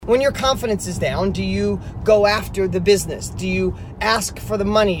When your confidence is down, do you go after the business? Do you ask for the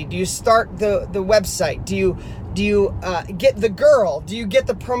money? Do you start the website? Do you get the girl? Do you get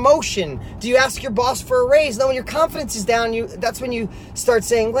the promotion? Do you ask your boss for a raise? No, when your confidence is down, that's when you start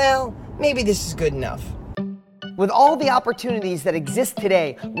saying, well, maybe this is good enough. With all the opportunities that exist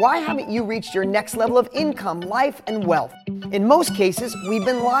today, why haven't you reached your next level of income, life, and wealth? In most cases, we've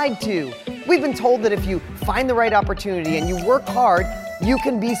been lied to. We've been told that if you find the right opportunity and you work hard, you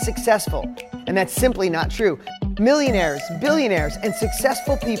can be successful. And that's simply not true. Millionaires, billionaires, and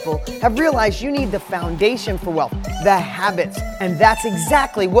successful people have realized you need the foundation for wealth, the habits. And that's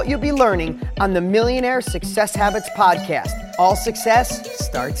exactly what you'll be learning on the Millionaire Success Habits podcast. All success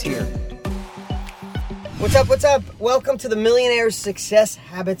starts here. What's up? What's up? Welcome to the Millionaire Success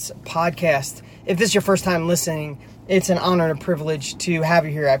Habits podcast. If this is your first time listening, it's an honor and a privilege to have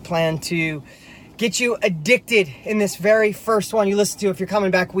you here. I plan to get you addicted in this very first one you listen to if you're coming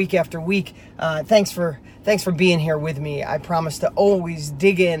back week after week. Thanks for being here with me. I promise to always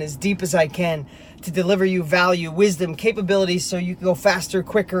dig in as deep as I can to deliver you value, wisdom, capabilities so you can go faster,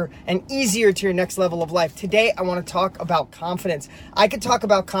 quicker, and easier to your next level of life. Today, I want to talk about confidence. I could talk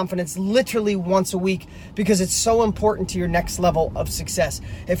about confidence literally once a week because it's so important to your next level of success.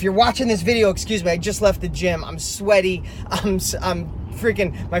 If you're watching this video, excuse me, I just left the gym. I'm sweaty. I'm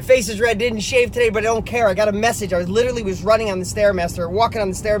freaking, my face is red, didn't shave today, but I don't care. I got a message. I literally was running on the Stairmaster, walking on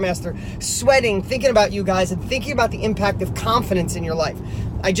the Stairmaster, sweating, thinking about you guys and thinking about the impact of confidence in your life.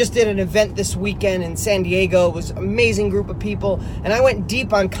 I just did an event this weekend in San Diego. It was an amazing group of people, and I went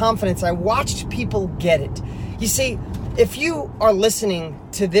deep on confidence. I watched people get it. You see, if you are listening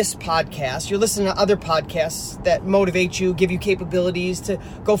to this podcast, you're listening to other podcasts that motivate you, give you capabilities to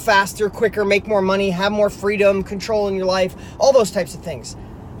go faster, quicker, make more money, have more freedom, control in your life, all those types of things.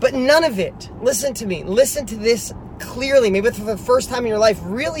 But none of it, listen to me, listen to this clearly, maybe for the first time in your life,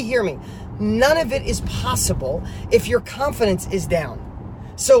 really hear me. None of it is possible if your confidence is down.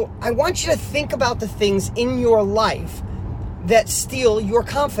 So I want you to think about the things in your life that steal your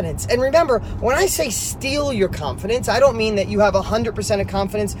confidence. And remember, when I say steal your confidence, I don't mean that you have 100% of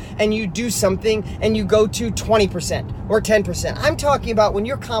confidence and you do something and you go to 20% or 10%. I'm talking about when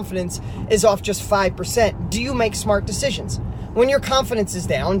your confidence is off just 5%, do you make smart decisions? When your confidence is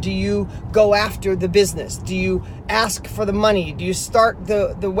down, do you go after the business? Do you ask for the money? Do you start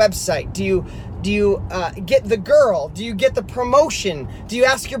the website? Do you get the girl? Do you get the promotion? Do you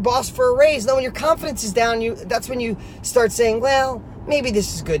ask your boss for a raise? No, when your confidence is down, that's when you start saying, well, maybe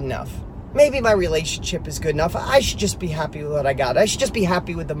this is good enough. Maybe my relationship is good enough. I should just be happy with what I got. I should just be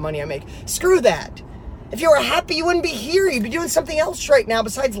happy with the money I make. Screw that. If you were happy, you wouldn't be here. You'd be doing something else right now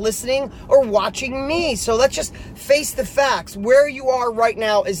besides listening or watching me. So let's just face the facts. Where you are right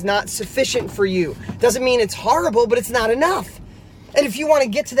now is not sufficient for you. Doesn't mean it's horrible, but it's not enough. And if you want to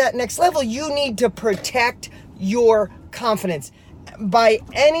get to that next level, you need to protect your confidence. By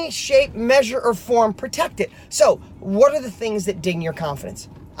any shape, measure, or form, protect it. So what are the things that ding your confidence?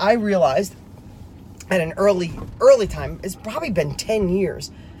 I realized at an early time, it's probably been 10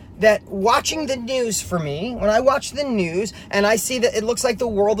 years, that watching the news for me, when I watch the news and I see that it looks like the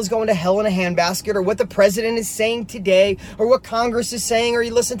world is going to hell in a handbasket, or what the president is saying today, or what Congress is saying, or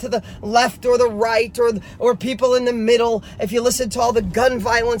you listen to the left or the right, or people in the middle, if you listen to all the gun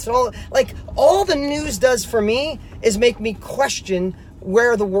violence and all the news does for me is make me question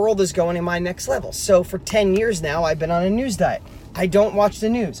where the world is going in my next level. So for 10 years now, I've been on a news diet. I don't watch the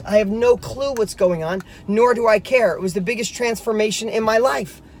news. I have no clue what's going on, nor do I care. It was the biggest transformation in my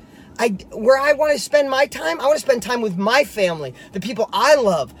life. Where I want to spend my time, I want to spend time with my family, the people I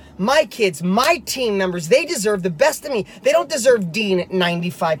love, my kids, my team members. They deserve the best of me. They don't deserve Dean at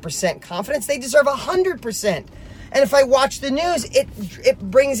 95% confidence. They deserve 100%. And if I watch the news, it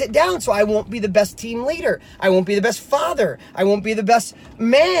brings it down. So I won't be the best team leader. I won't be the best father. I won't be the best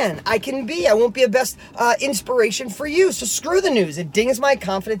man I can be. I won't be the best inspiration for you. So screw the news. It dings my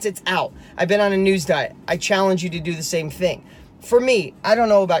confidence. It's out. I've been on a news diet. I challenge you to do the same thing. For me, I don't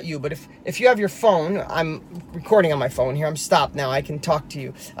know about you, but if you have your phone, I'm recording on my phone here. I'm stopped now. I can talk to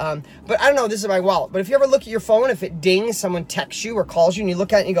you. But I don't know. This is my wallet. But if you ever look at your phone, if it dings, someone texts you or calls you, and you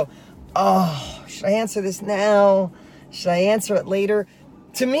look at it and you go, oh, should I answer this now? Should I answer it later?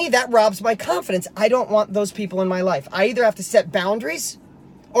 To me, that robs my confidence. I don't want those people in my life. I either have to set boundaries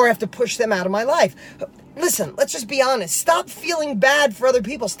or I have to push them out of my life. Listen, let's just be honest. Stop feeling bad for other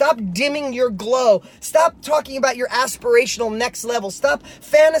people. Stop dimming your glow. Stop talking about your aspirational next level. Stop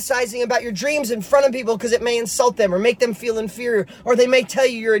fantasizing about your dreams in front of people because it may insult them or make them feel inferior, or they may tell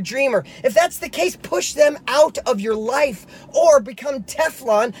you you're a dreamer. If that's the case, push them out of your life or become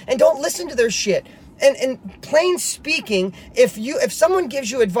Teflon and don't listen to their shit. And plain speaking, if someone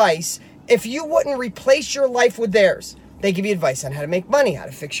gives you advice, if you wouldn't replace your life with theirs, they give you advice on how to make money, how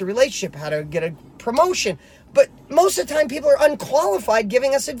to fix your relationship, how to get a promotion. But most of the time, people are unqualified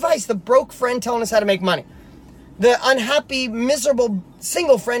giving us advice. The broke friend telling us how to make money. The unhappy, miserable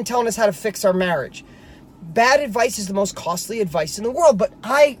single friend telling us how to fix our marriage. Bad advice is the most costly advice in the world, but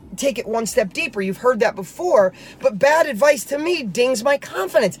I take it one step deeper. You've heard that before, but bad advice to me dings my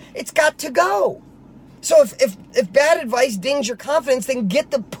confidence. It's got to go. So if bad advice dings your confidence, then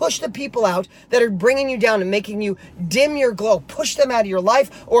push the people out that are bringing you down and making you dim your glow. Push them out of your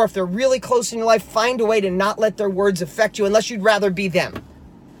life, or if they're really close in your life, find a way to not let their words affect you unless you'd rather be them.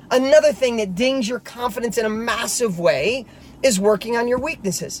 Another thing that dings your confidence in a massive way is working on your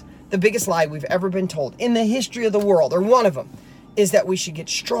weaknesses. The biggest lie we've ever been told in the history of the world, or one of them, is that we should get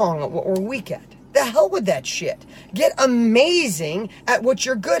strong at what we're weak at. The hell with that shit. Get amazing at what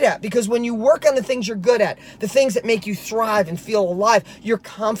you're good at, because when you work on the things you're good at, the things that make you thrive and feel alive, your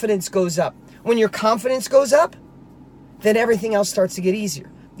confidence goes up. When your confidence goes up, then everything else starts to get easier.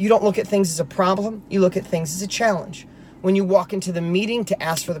 You don't look at things as a problem, you look at things as a challenge. When you walk into the meeting to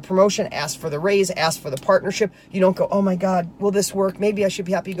ask for the promotion, ask for the raise, ask for the partnership, you don't go, oh my God, will this work? Maybe I should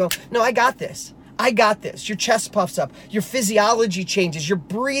be happy. You go, no, I got this. I got this. Your chest puffs up. Your physiology changes. Your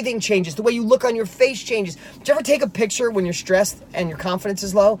breathing changes. The way you look on your face changes. Do you ever take a picture when you're stressed and your confidence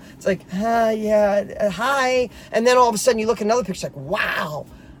is low? It's like, hi. And then all of a sudden you look at another picture like, wow,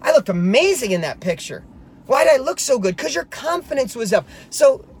 I looked amazing in that picture. Why did I look so good? Because your confidence was up.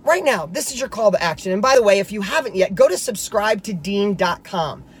 So right now, this is your call to action. And by the way, if you haven't yet, go to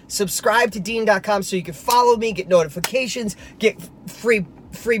subscribetodean.com. Subscribetodean.com so you can follow me, get notifications, get free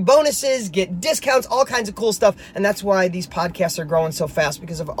bonuses, get discounts, all kinds of cool stuff. And that's why these podcasts are growing so fast,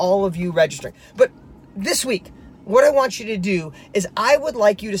 because of all of you registering. But this week, what I want you to do is I would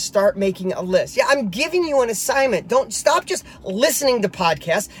like you to start making a list. Yeah, I'm giving you an assignment. Don't stop just listening to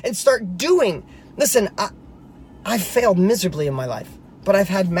podcasts and start doing. Listen, I've failed miserably in my life, but I've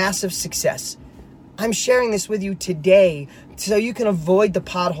had massive success. I'm sharing this with you today so you can avoid the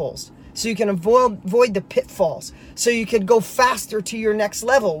potholes, so you can avoid the pitfalls, so you can go faster to your next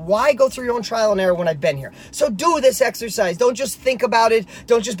level. Why go through your own trial and error when I've been here? So do this exercise. Don't just think about it.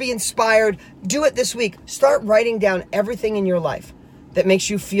 Don't just be inspired. Do it this week. Start writing down everything in your life that makes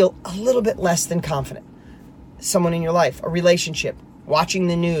you feel a little bit less than confident. Someone in your life, a relationship, watching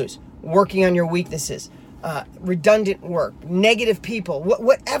the news, working on your weaknesses, redundant work, negative people,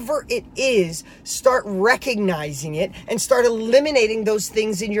 whatever it is, start recognizing it and start eliminating those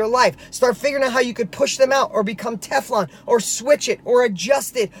things in your life. Start figuring out how you could push them out or become Teflon or switch it or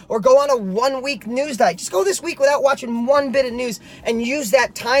adjust it or go on a 1 week news diet. Just go this week without watching one bit of news and use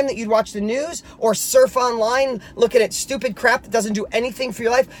that time that you'd watch the news or surf online looking at stupid crap that doesn't do anything for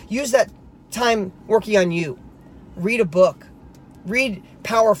your life. Use that time working on you. Read a book. Read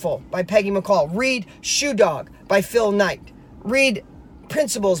Powerful by Peggy McCall. Read Shoe Dog by Phil Knight. Read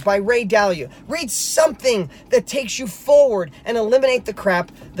Principles by Ray Dalio. Read something that takes you forward and eliminate the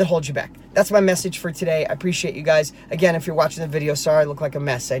crap that holds you back. That's my message for today. I appreciate you guys. Again, if you're watching the video, sorry I look like a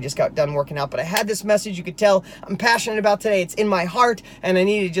mess. I just got done working out, but I had this message you could tell I'm passionate about today. It's in my heart, and I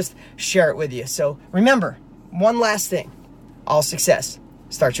need to just share it with you. So remember, one last thing. All success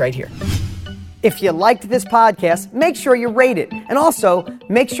starts right here. If you liked this podcast, make sure you rate it. And also,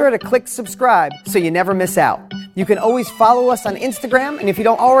 make sure to click subscribe so you never miss out. You can always follow us on Instagram, and if you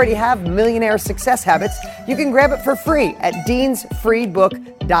don't already have Millionaire Success Habits, you can grab it for free at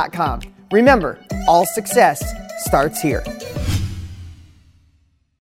deansfreebook.com. Remember, all success starts here.